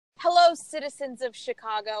Hello, citizens of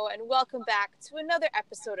Chicago, and welcome back to another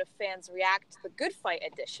episode of Fans React, the Good Fight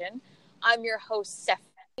edition. I'm your host,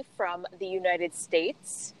 Stephanie, from the United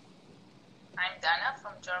States. I'm Dana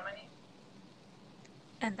from Germany.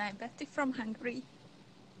 And I'm Betty from Hungary.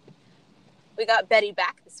 We got Betty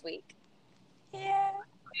back this week. Yeah.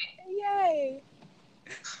 Yay!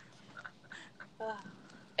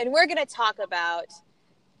 And we're going to talk about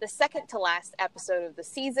the second to last episode of the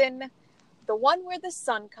season, the one where the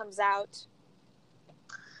sun comes out.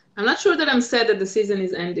 I'm not sure that I'm sad that the season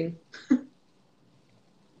is ending.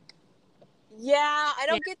 Yeah, I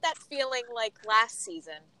don't get that feeling like last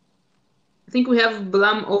season. I think we have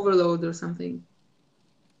Blum overload or something.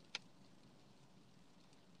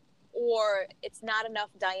 Or it's not enough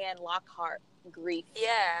Diane Lockhart grief.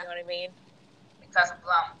 Yeah. You know what I mean? Because of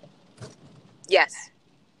Blum. Yes.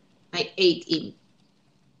 I ate him.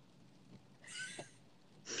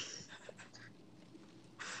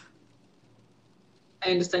 I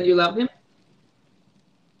understand you love him.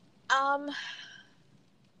 I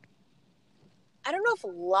don't know if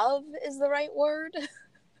love is the right word.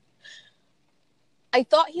 I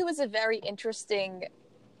thought he was a very interesting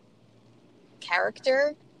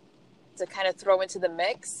character to kind of throw into the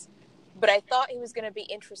mix, but I thought he was going to be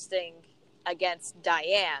interesting against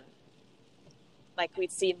Diane. Like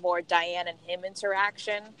we'd seen more Diane and him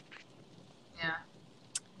interaction. Yeah.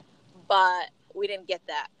 But we didn't get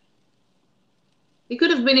that. He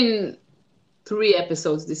could have been in 3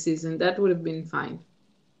 episodes this season. That would have been fine.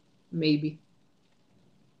 Maybe.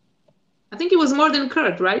 I think it was more than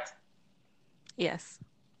Kurt, right? Yes.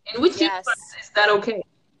 In which universe is that okay?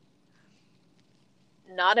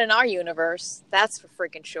 Not in our universe. That's for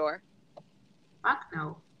freaking sure. Fuck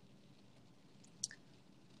no.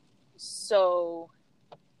 So,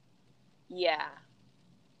 yeah.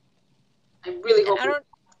 I really hope I don't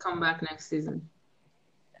he'll come back next season.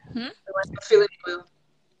 Hmm? I feel it will.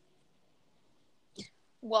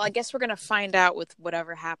 Well, I guess we're going to find out with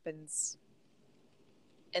whatever happens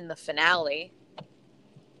in the finale.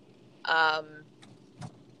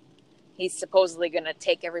 He's supposedly going to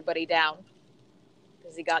take everybody down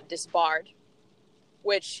because he got disbarred,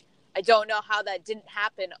 which I don't know how that didn't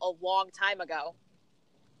happen a long time ago.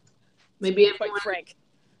 Maybe Quite frank.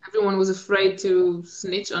 everyone was afraid to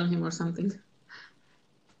snitch on him or something.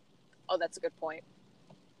 Oh, that's a good point.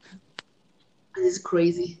 This is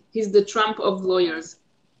crazy. He's the Trump of lawyers.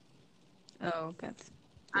 Oh, God.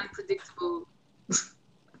 Unpredictable.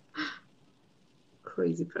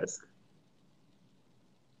 Crazy person.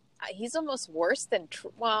 He's almost worse than...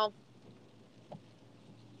 well,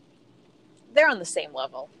 they're on the same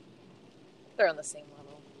level. They're on the same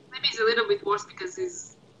level. Maybe he's a little bit worse because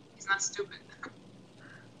he's not stupid.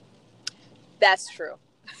 That's true.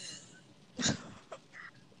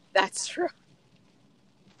 That's true.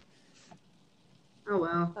 Oh,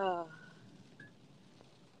 well.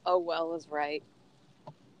 Oh, well is right.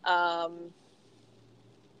 So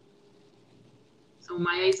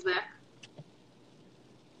Maya is back.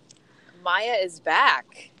 Maya is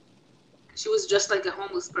back. She was just like a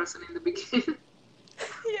homeless person in the beginning.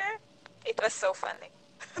 Yeah. It was so funny.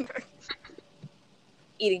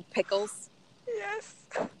 Eating pickles. Yes.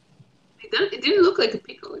 It didn't look like a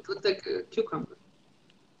pickle. It looked like a cucumber.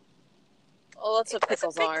 Oh, that's what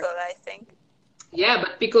pickles pickle, are. I think. Yeah,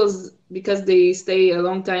 but pickles, because they stay a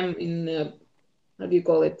long time in, how do you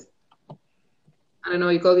call it? I don't know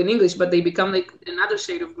what you call it in English, but they become like another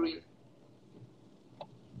shade of green.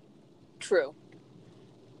 True.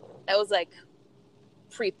 That was like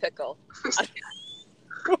pre-pickle.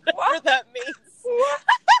 Whatever that means.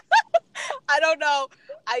 I don't know.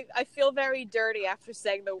 I feel very dirty after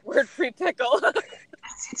saying the word pre-pickle.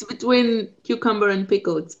 It's between cucumber and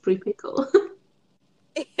pickle. It's pre-pickle.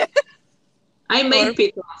 I made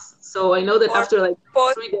pickles, so I know that after like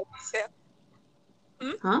 3 days.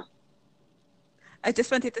 Yeah. Huh? I just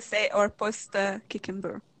wanted to say, or post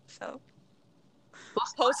cucumber. So.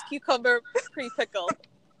 Post cucumber, pre-pickle.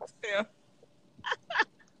 Yeah.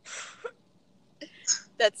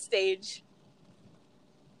 That stage.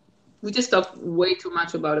 We just talked way too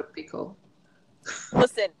much about a pickle.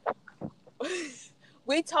 Listen,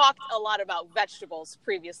 we talked a lot about vegetables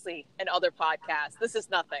previously in other podcasts. This is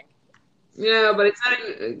nothing. Yeah, but it's not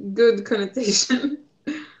a good connotation.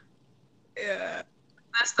 Yeah.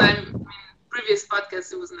 Last time, previous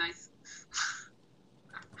podcast, it was nice.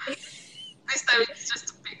 This time it's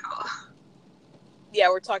just a pickle. Yeah,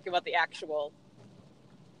 we're talking about the actual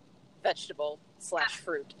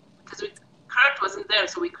vegetable/fruit. Because Kurt wasn't there,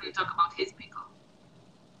 so we couldn't talk about his pickle.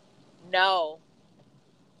 No.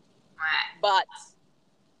 But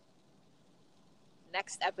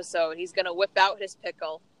next episode, he's going to whip out his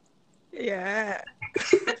pickle Yeah.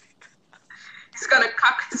 He's gonna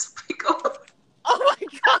cock his pickle. Oh my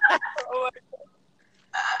god! Oh,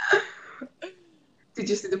 Did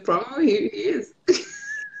you see the promo? He is.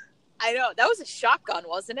 I know that was a shotgun,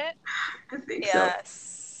 wasn't it? I think so.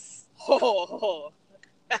 yes. Oh,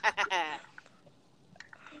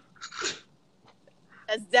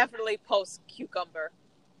 that's definitely post cucumber.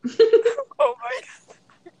 Oh my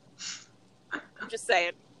god. I'm just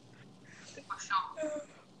saying. For sure.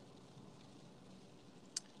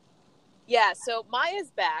 Yeah, so Maya's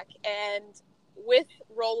back, and with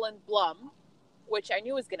Roland Blum, which I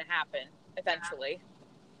knew was going to happen eventually.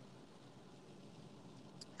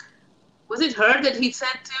 Was it her that he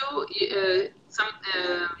said to? It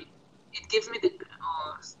gives me the.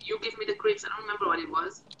 You give me the creeps. I don't remember what it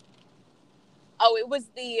was. Oh, it was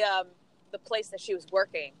the place that she was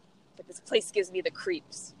working. Like, this place gives me the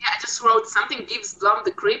creeps. Yeah, I just wrote something gives Blum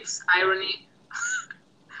the creeps. Irony.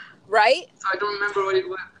 Right? So I don't remember what it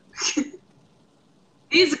was.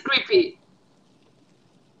 He's creepy.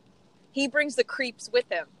 He brings the creeps with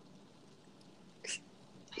him.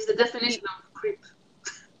 He's the definition of creep.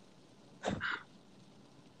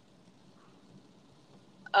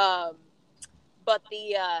 But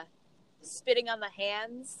the spitting on the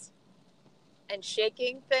hands and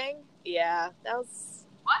shaking thing, yeah, that was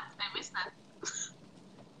What? I missed that.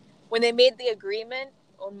 when they made the agreement.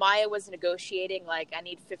 When Maya was negotiating, like, I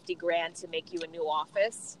need 50 grand to make you a new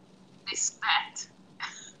office. They spat.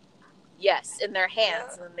 Yes, in their hands,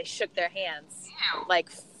 Yeah. and then they shook their hands Ew.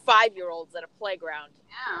 like 5-year-olds at a playground.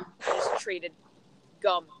 Yeah. Just treated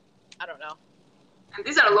gum. I don't know. And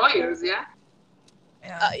these are lawyers, yeah?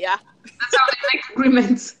 Yeah. Yeah. That's how they make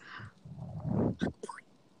agreements.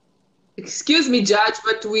 Excuse me, Judge,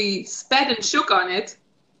 but we spat and shook on it.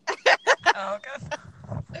 Oh god.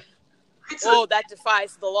 It's, Oh, that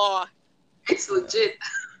defies the law. it's legit.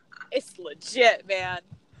 It's legit, man.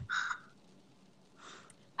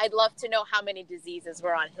 I'd love to know how many diseases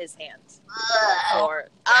were on his hands. Or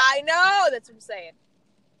I know, that's what I'm saying.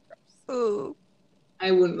 Ooh.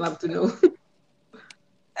 I wouldn't love to know.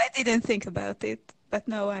 I didn't think about it, but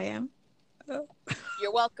now I am. Oh.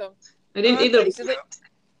 You're welcome. I didn't either. These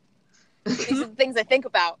are the things I think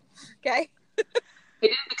about. Okay? I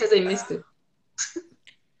didn't because I missed it.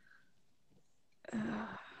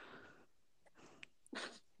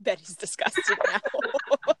 Betty's disgusted now.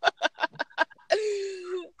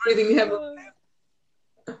 Breathing heavily.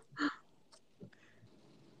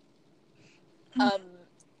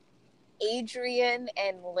 Adrian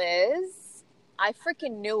and Liz. I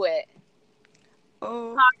freaking knew it.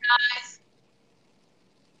 Oh. Hard eyes.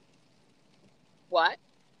 What?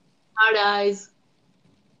 Hard eyes.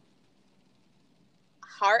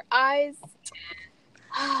 Heart eyes?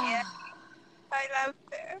 Yeah. I love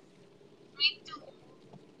them. Me too.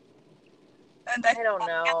 And I don't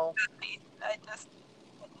know. I just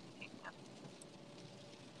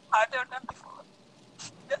harder than before.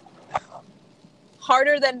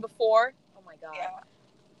 Harder than before? Oh my god. Yeah.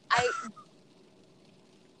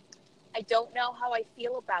 I don't know how I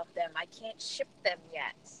feel about them. I can't ship them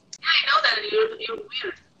yet. Yeah, I know that. You're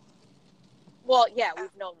weird. Well, yeah,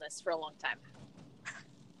 we've known this for a long time.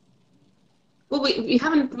 Well, we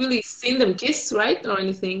haven't really seen them kiss, right? Or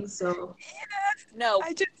anything, so... No,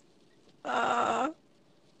 I just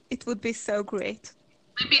it would be so great.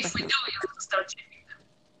 Maybe if we do, you'll start shipping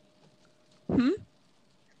them. Hmm?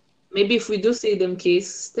 Maybe if we do see them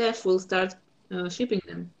kiss, Steph will start shipping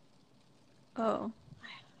them. Oh.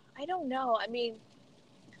 I don't know. I mean,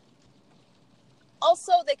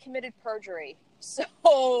 also they committed perjury. So,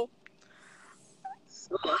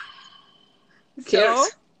 So, who cares? So?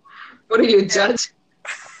 What are you, a judge?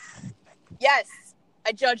 yes,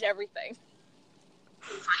 I judge everything.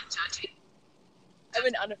 Fine, judgy. I'm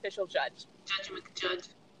an unofficial judge. Judgy McJudge.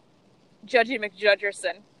 Judgy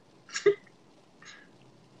McJudgerson.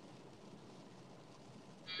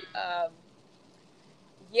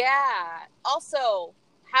 Yeah. Also,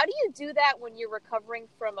 how do you do that when you're recovering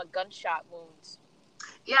from a gunshot wound?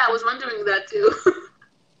 Yeah, I was wondering that too.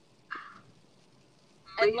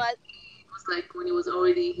 Maybe Unless, it was like when he was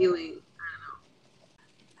already healing.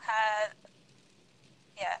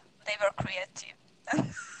 Yeah, they were creative.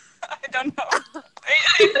 I don't know.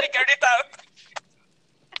 They figured it out.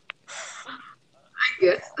 I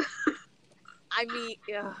guess. I mean,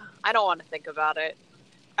 ugh, I don't want to think about it.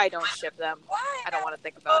 I don't ship them. Why? I don't want to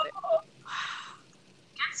think about it.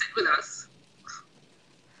 Can't sit with us.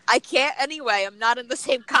 I can't anyway. I'm not in the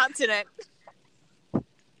same continent.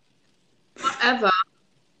 Whatever.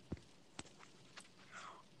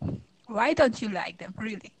 Why don't you like them,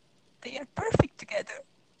 really? They are perfect together.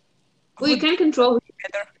 Well, you can't control.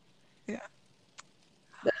 Together. Yeah.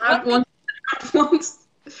 The heart wants. The heart wants.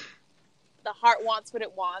 The heart wants what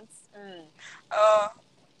it wants. Oh,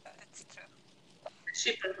 it's true.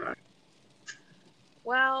 Ship her heart.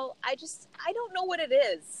 Well, I don't know what it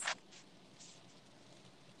is.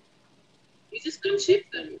 You just don't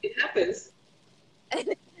ship them. It happens. I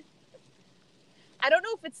don't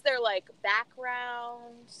know if it's their like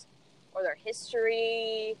background or their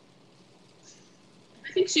history.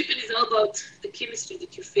 I think shipping is all about the chemistry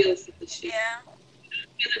that you feel from the ship. Yeah.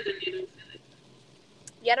 You feel it, then you don't feel it.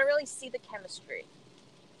 You don't really see the chemistry.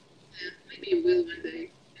 Yeah, maybe you will one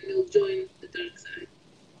day, and you'll join the dark side.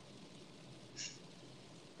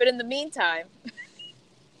 But in the meantime, I'm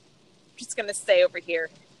just gonna stay over here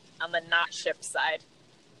on the not ship side.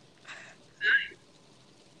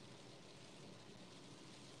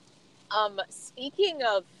 Speaking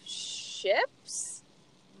of ships,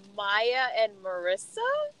 Maya and Marissa.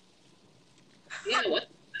 Yeah, what?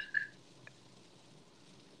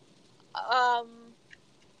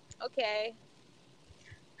 Okay.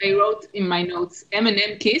 I wrote in my notes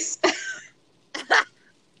Eminem kiss.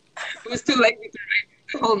 It was too late to write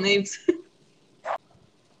the whole names.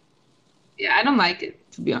 Yeah, I don't like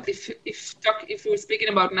it, to be honest. If we were speaking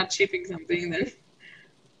about not shipping something, then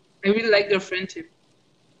I really like their friendship.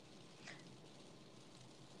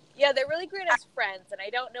 Yeah, they're really great as friends, and I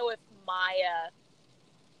don't know if Maya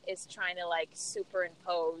is trying to like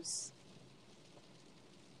superimpose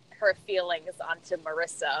her feelings onto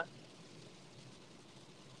Marissa.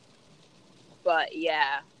 But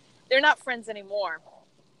yeah, they're not friends anymore.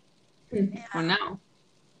 For now.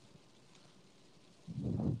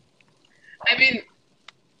 I mean,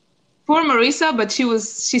 poor Marissa, but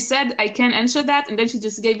she said I can't answer that, and then she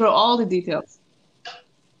just gave her all the details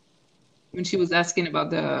when she was asking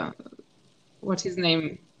about what's his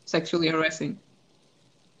name sexually harassing.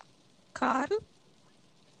 Carl?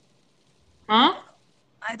 Huh?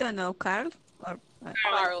 I don't know, Carl. Or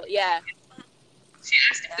Carl, yeah. She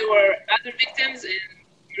asked if there were other victims, and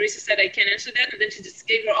Marissa said I can't answer that, and then she just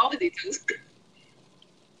gave her all the details.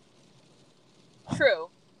 True.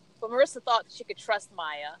 But Marissa thought she could trust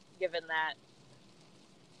Maya, given that.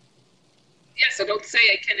 Yeah, so don't say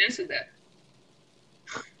I can't answer that.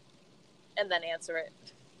 And then answer it.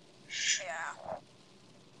 yeah.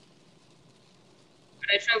 But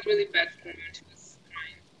I felt really bad for her when she was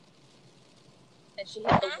crying. And she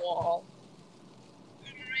hit the wall.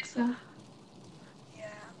 Marissa. Yeah.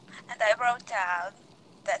 And I wrote down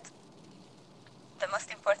that the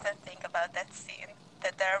most important thing about that scene,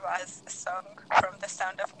 that there was a song from The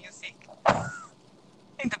Sound of Music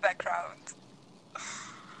in the background.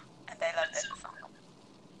 And I love that song.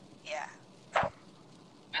 Yeah.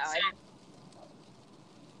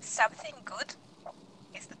 Something Good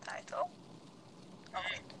is the title of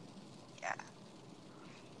it. Yeah.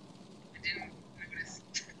 I didn't notice.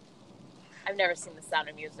 I've never seen The Sound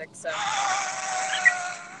of Music, so.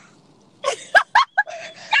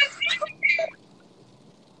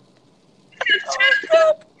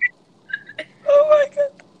 Oh my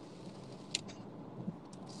god.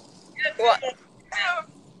 What?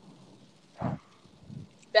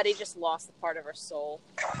 Betty just lost a part of her soul.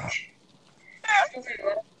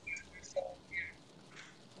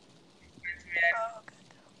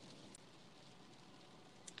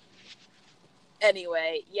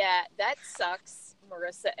 Anyway, yeah, that sucks,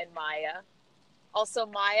 Marissa and Maya. Also,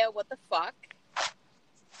 Maya, what the fuck?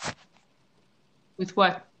 With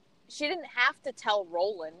what? She didn't have to tell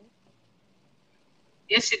Roland.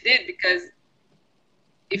 Yes, she did, because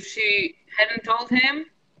if she hadn't told him,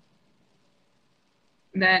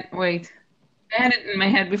 then wait, I had it in my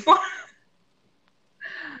head before.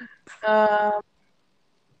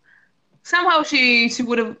 Somehow he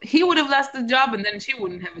would have lost the job, and then she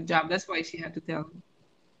wouldn't have a job. That's why she had to tell him.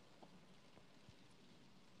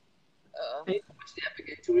 I need to watch the app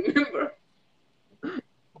again to remember.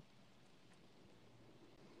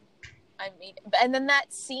 I mean, and then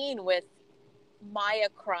that scene with Maya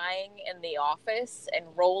crying in the office and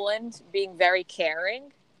Roland being very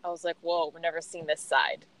caring. I was like, whoa, I've never seen this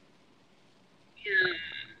side. Yeah. I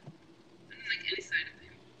don't like any side of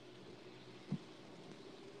him.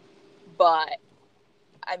 But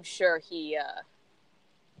I'm sure he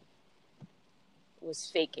was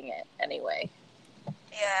faking it anyway.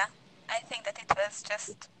 Yeah, I think that it was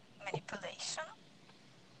just manipulation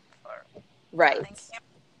for Right. telling him.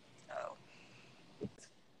 So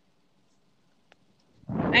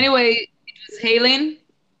Anyway, it was hailing.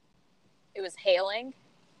 It was hailing.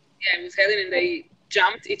 Yeah, it was hailing, and they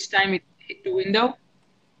jumped each time it hit the window.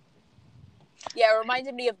 Yeah, it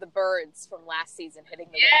reminded me of the birds from last season hitting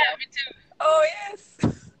the Yeah, window. me too. oh yes.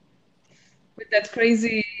 With that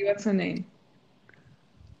crazy, what's her name?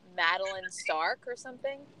 Madeline Stark or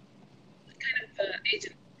something. What kind of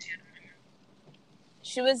agent?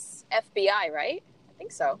 She was FBI, right? I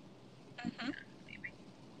think so. Mhm.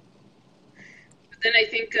 But then I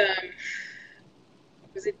think,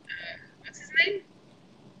 was it, what's his name?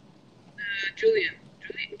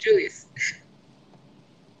 Julius.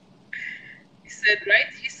 He said, right?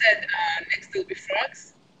 He said, next there'll be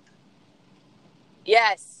frogs.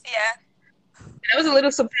 Yes. Yeah. And I was a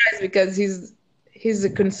little surprised because he's a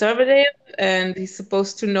conservative and he's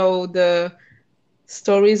supposed to know the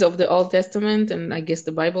stories of the Old Testament and I guess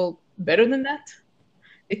the Bible better than that.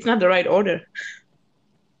 It's not the right order.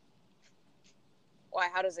 Why?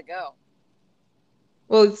 How does it go?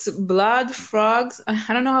 Well, it's blood, frogs.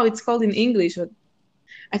 I don't know how it's called in English, but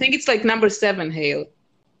I think it's like number 7, Hale.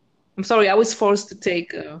 I'm sorry, I was forced to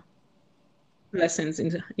take lessons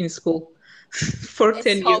in school for It's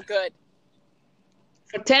 10 all years. good.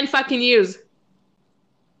 For 10 fucking years.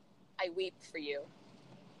 I weep for you.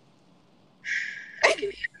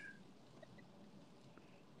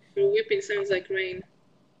 Your weeping sounds like rain.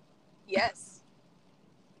 Yes.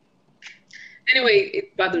 Anyway,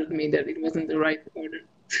 it bothered me that it wasn't the right order.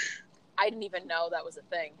 I didn't even know that was a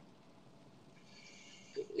thing.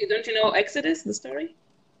 Don't you know Exodus, the story?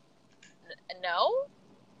 No?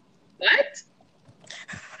 What?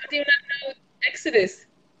 How do you not know Exodus?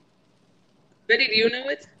 Betty, do you know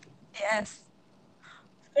it? Yes.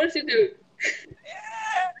 Of course you do.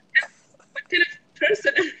 Yeah. What kind of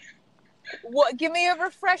person? What? Give me a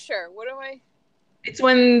refresher. What am I? It's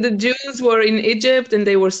when the Jews were in Egypt and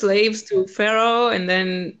they were slaves to Pharaoh and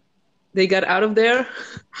then they got out of there.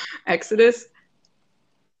 Exodus.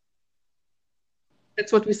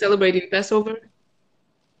 That's what we celebrate in Passover.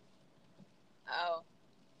 Oh,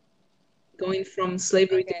 Going from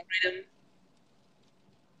slavery okay. to freedom.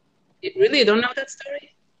 You really don't know that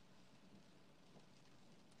story?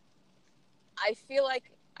 I feel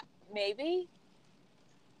like maybe.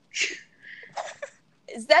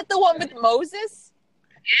 Is that the one with Moses?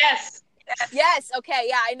 Yes. Yes. Okay.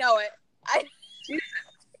 Yeah, I know it.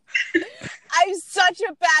 I'm such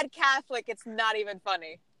a bad Catholic. It's not even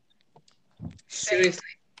funny. Seriously.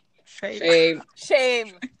 Shame.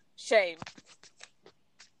 Shame. Shame.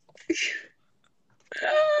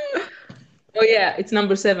 Oh yeah, it's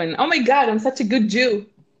number 7. Oh my God, I'm such a good Jew.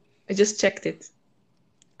 I just checked it.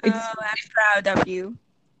 Oh, I'm proud of you.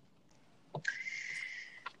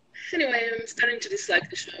 Anyway, I'm starting to dislike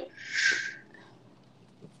the show.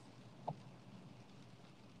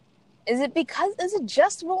 Is it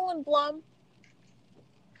just Roland Blum?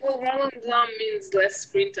 Well, Roland Blum means less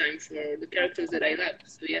screen time for the characters that I love,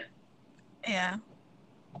 so yeah. Yeah.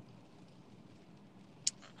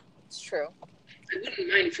 It's true. I wouldn't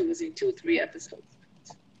mind if it was in 2 or 3 episodes.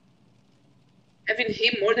 Having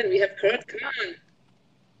him more than we have Kurt, come on.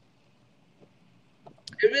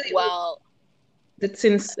 I really hope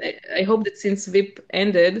I hope that since VIP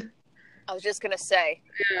ended, I was just gonna say.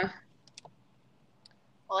 yeah.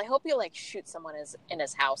 Well, I hope you like shoot someone in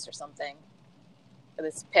his house or something with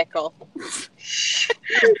his pickle.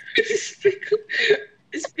 This pickle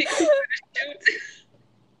shoot.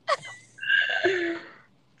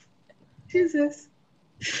 Jesus.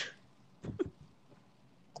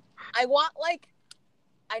 I want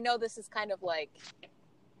I know this is kind of like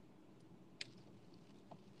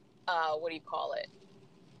what do you call it?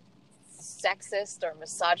 Sexist or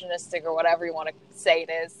misogynistic or whatever you want to say it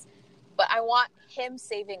is. But I want him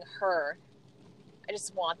saving her. I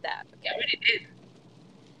just want that. I already did.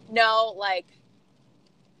 No, like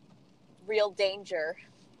real danger.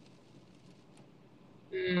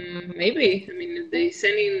 Maybe. I mean, they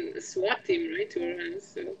send in a SWAT team, right, to her house,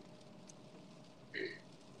 so.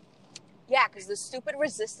 Yeah, because the stupid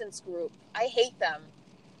resistance group. I hate them.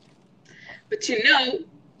 But you know,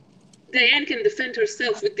 Diane can defend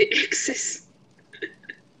herself with the X's.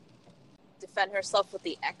 Defend herself with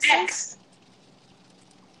the X's? X.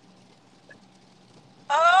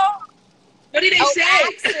 Oh. What did I say?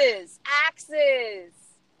 Axes.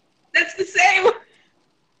 That's the same.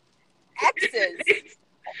 X's.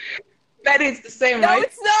 That is the same, No, right?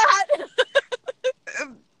 it's not.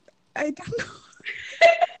 I don't know.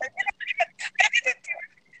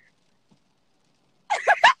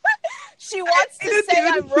 She wants to didn't say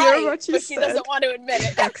even I'm hear right, what you but she said. doesn't want to admit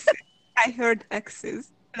it. X. I heard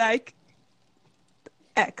X's. Like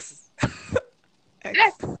X. X.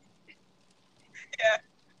 Yes. Yeah.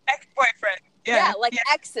 Ex-boyfriend. Yeah, like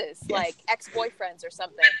exes, Yes. like ex-boyfriends or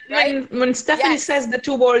something, right? When Stephanie Yes. says the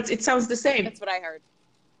 2 words, it sounds the same. That's what I heard.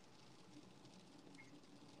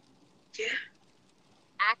 Yeah.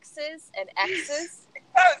 Axes and exes.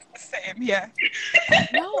 Oh, it's the same, yeah.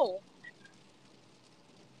 No.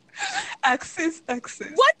 Axis. What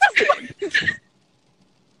the fuck?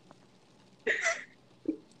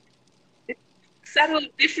 Subtle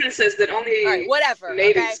differences that only All right, whatever.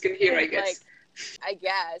 natives Okay. can hear, I guess. Like, I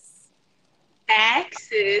guess.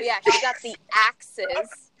 Axis. Yeah, she's got the axes.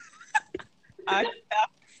 Axis.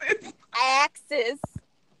 Axes.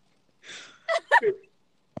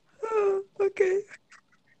 Oh, okay.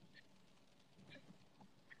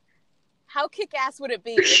 How kick-ass would it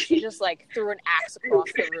be if she just like threw an axe across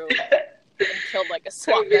the room and killed like a That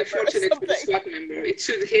SWAT would be member or unfortunate for the something? SWAT member. It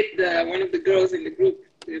should hit one of the girls in the group,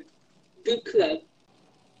 the book club.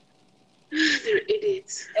 They're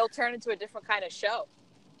idiots. It'll turn into a different kind of show.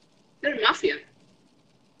 They're mafia.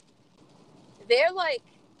 They're like,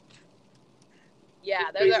 yeah,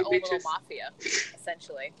 they're their own Crazy little bitches. mafia,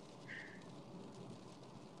 essentially.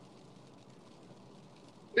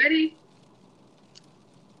 Betty?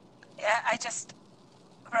 Yeah, I just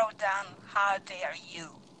wrote down how dare you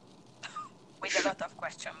with a lot of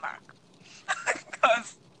question mark.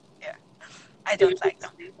 Because, yeah, I don't like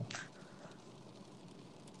them.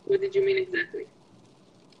 What did you mean exactly?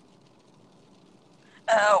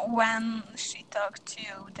 When she talked to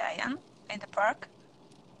Diane in the park,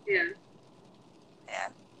 Yeah. yeah,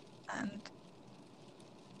 and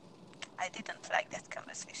I didn't like that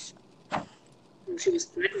conversation. Well, she was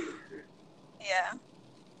threatening her. Yeah,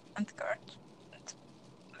 and Kurt, and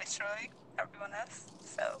literally everyone else.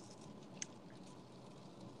 So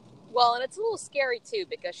Well, and it's a little scary too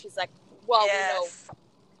because she's like, well, yes, we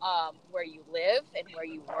know where you live and where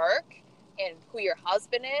you work and who your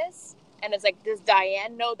husband is. And it's like, does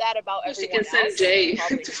Diane know that about Well, she everyone can send else? Jay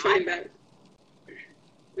Probably to not. find out.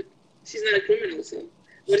 But she's not a criminal, so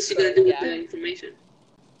what is she going to do with Yeah. the information?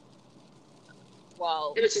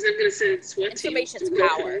 Well, Yeah, but she's not going to send SWAT team information's to go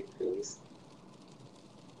power. for it.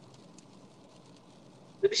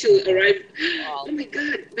 Maybe she'll arrive. Well, Oh my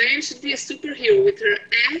god, Diane should be a superhero with her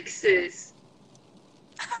axes.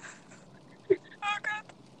 oh god,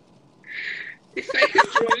 If I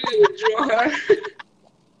could draw, I would draw her.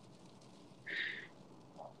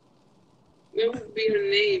 What would be her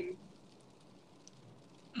name?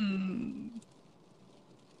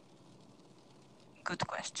 Good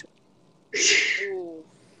question. ooh.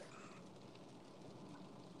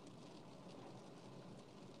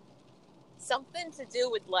 Something to do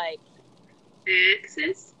with like,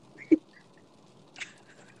 Axis?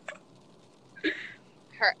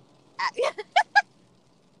 her.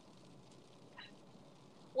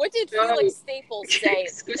 What did Felix Staples say in the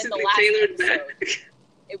Exquisitely last tailored episode? back.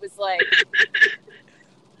 It was like,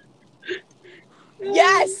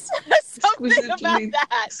 yes, something about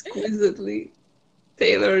that. Exquisitely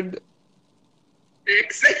tailored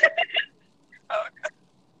accent. Oh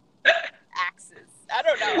Axes. I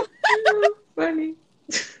don't know. Oh, funny.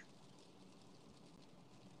 Yes.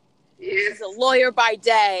 She's a lawyer by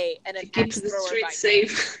day and an She keeps axe the thrower street by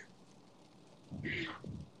safe.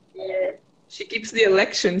 Or she keeps the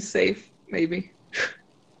election safe, maybe.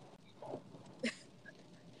 day.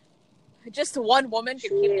 Just one woman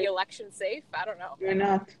could keep Sure. the election safe. I don't know. Why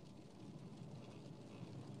not?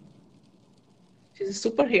 She's a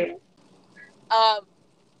superhero.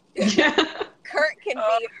 Yeah. Kurt can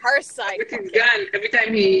be her With sidekick. his gun, every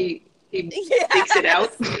time he takes it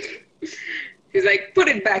out, he's like, put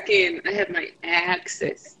it back in. I have my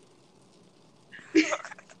axes.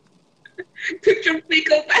 Put your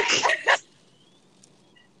pickle back in.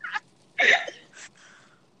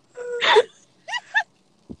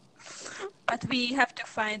 But we have to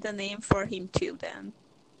find a name for him too then.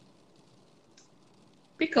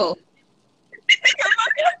 Pickle.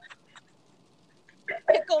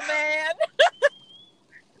 Pickle man.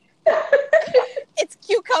 It's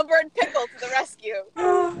Cucumber and Pickle to the rescue.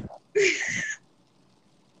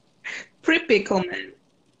 Pre-pickle man.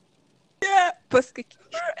 Yeah.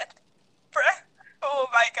 Oh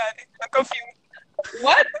my god, I'm confused.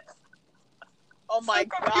 What? Oh my So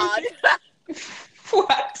god.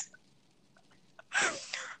 What?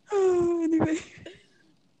 Oh, anyway.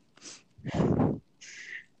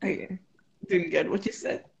 I didn't get what you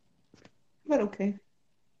said. But okay.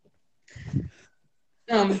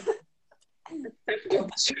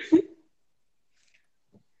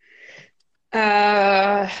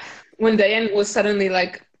 When Diane was suddenly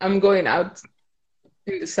like, I'm going out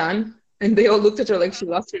in the sun, and they all looked at her like she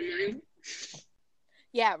lost her mind.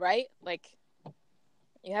 Yeah, right? Like,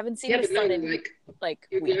 you haven't seen Yeah, the but no, sun in like,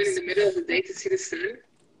 you're going in weeks. the middle of the day to see the sun?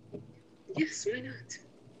 Yes, why not?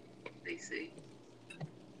 They say.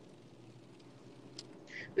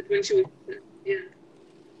 But when she was, yeah.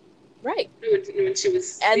 Right. When she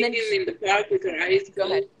was And singing then in the park with her eyes Go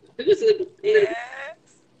ahead. closed. It was a little. Yes.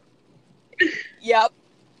 Yep.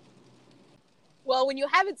 Well, when you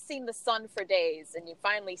haven't seen the sun for days and you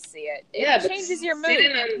finally see it, it changes your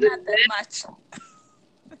sitting mood. on the Not that much.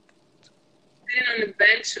 sitting on the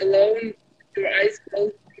bench alone, with your eyes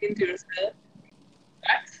closed, thinking to yourself.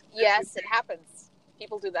 What? Yes, it happens.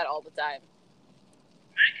 People do that all the time.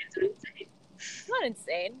 It's insane. It's not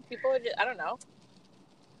insane. People are just, I don't know.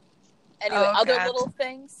 Anyway, Oh, other God. little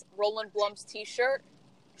things. Roland Blum's t-shirt.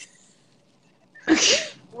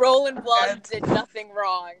 Roland Blum God. did nothing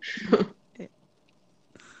wrong.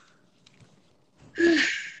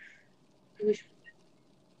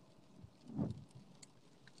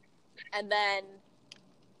 And then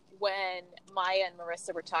when Maya and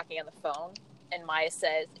Marissa were talking on the phone, and Maya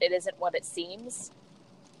says, "It isn't what it seems,"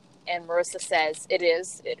 and Marissa says, "It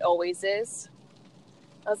is. It always is."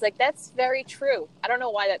 I was like, that's very true. I don't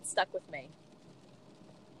know why that stuck with me.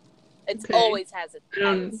 It's Okay. always has it. I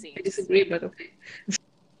As it seems. I disagree, but okay.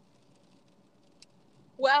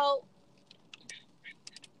 Well,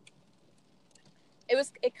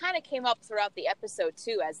 it kind of came up throughout the episode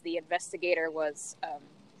too, as the investigator was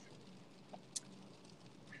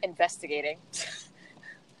investigating,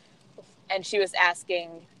 and she was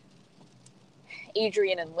asking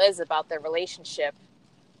Adrian and Liz about their relationship.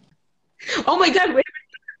 Oh my God! Wait,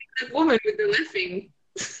 that woman with the laughing.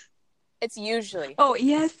 It's usually Oh,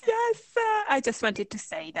 yes. I just wanted to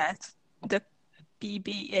say that. The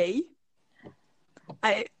PBA.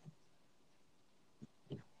 I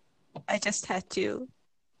just had to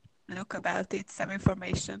look about it, some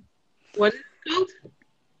information. What is it called?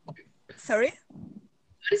 Sorry?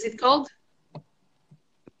 What is it called?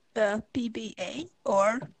 The PBA,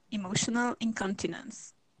 or emotional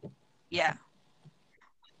incontinence. Yeah.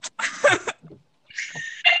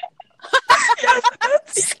 Yes,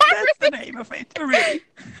 that's the name of it, really.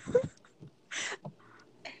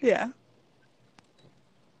 Yeah.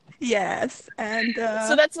 Yes, and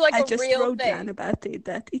so that's like I a just real wrote thing. down about it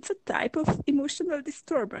that it's a type of emotional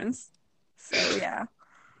disturbance. So yeah,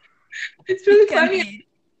 It's really it can funny. be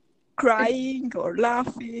crying or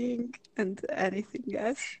laughing and anything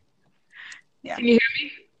else. Yeah. Can you hear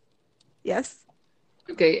me? Yes.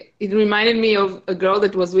 Okay, it reminded me of a girl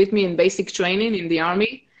that was with me in basic training in the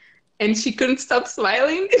army, and she couldn't stop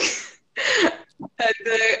smiling. And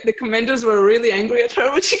the commanders were really angry at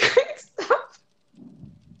her, but she couldn't stop.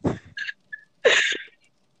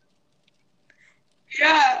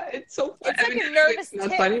 Yeah, it's so funny. It's like a nervous it's not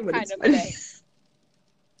tick funny, but kind it's of funny. thing.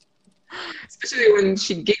 Especially when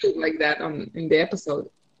she giggled like that in the episode.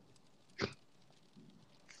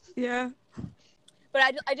 Yeah. But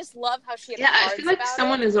I just love how she had Yeah, I cards feel like about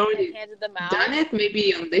someone it has already and handed them out. done it,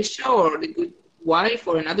 maybe on this show or The Good Wife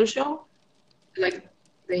or another show. Like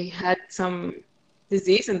they had some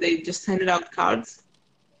disease and they just handed out cards.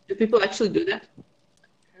 Do people actually do that?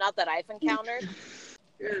 Not that I've encountered.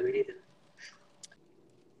 Yeah, we need to.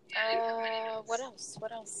 What else?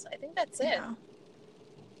 What else? I think that's it. Yeah.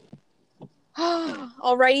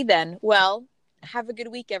 Alrighty then. Well, have a good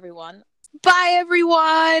week, everyone. Bye,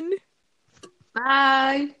 everyone.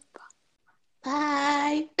 Bye.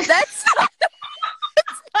 Bye. That's not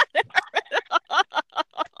it.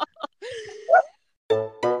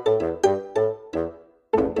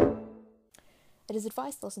 It is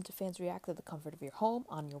advised to listen to fans react at the comfort of your home,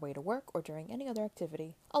 on your way to work, or during any other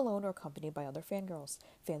activity, alone or accompanied by other fangirls.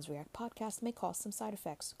 Fans React podcast may cause some side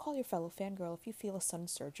effects. Call your fellow fangirl if you feel a sudden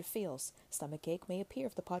surge of feels. Stomachache may appear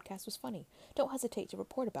if the podcast was funny. Don't hesitate to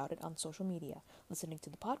report about it on social media. Listening to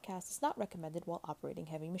the podcast is not recommended while operating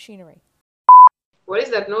heavy machinery. What is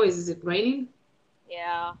that noise? Is it raining?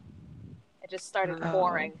 Yeah. It just started Oh.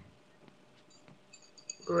 pouring.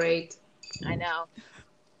 Great. I know.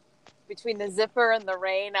 Between the zipper and the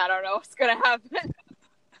rain, I don't know what's going to happen.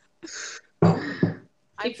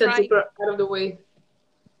 Keep that zipper out of the way.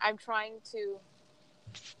 I'm trying to...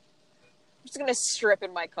 I'm just going to strip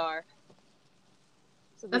in my car.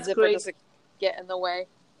 So the That's zipper great. doesn't get in the way.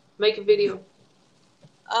 Make a video.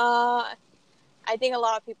 I think a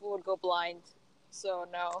lot of people would go blind. So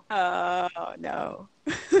no. Oh, no.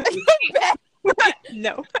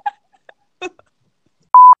 No.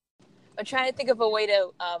 I'm trying to think of a way to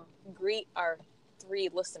greet our 3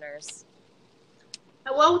 listeners.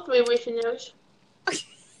 Hello, 3 listeners.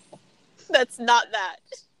 That's not that.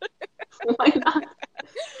 Why not?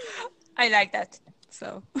 I like that.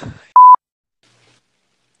 So.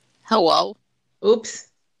 Hello. Oops.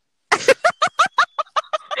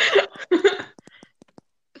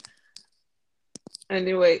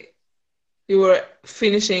 Anyway, you were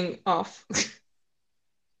finishing off.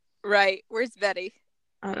 Right. Where's Betty?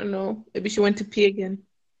 I don't know. Maybe she went to pee again.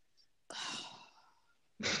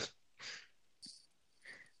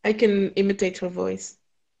 I can imitate her voice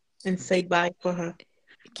and say bye for her.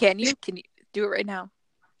 Can you? Can you do it right now?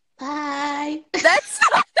 Bye. That's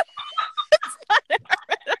not. That's not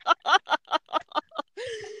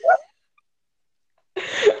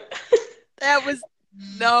that was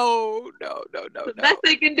no. The best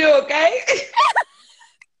I can do, okay?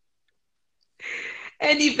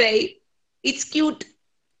 Anyway, it's cute.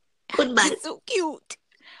 Goodbye. It's so cute.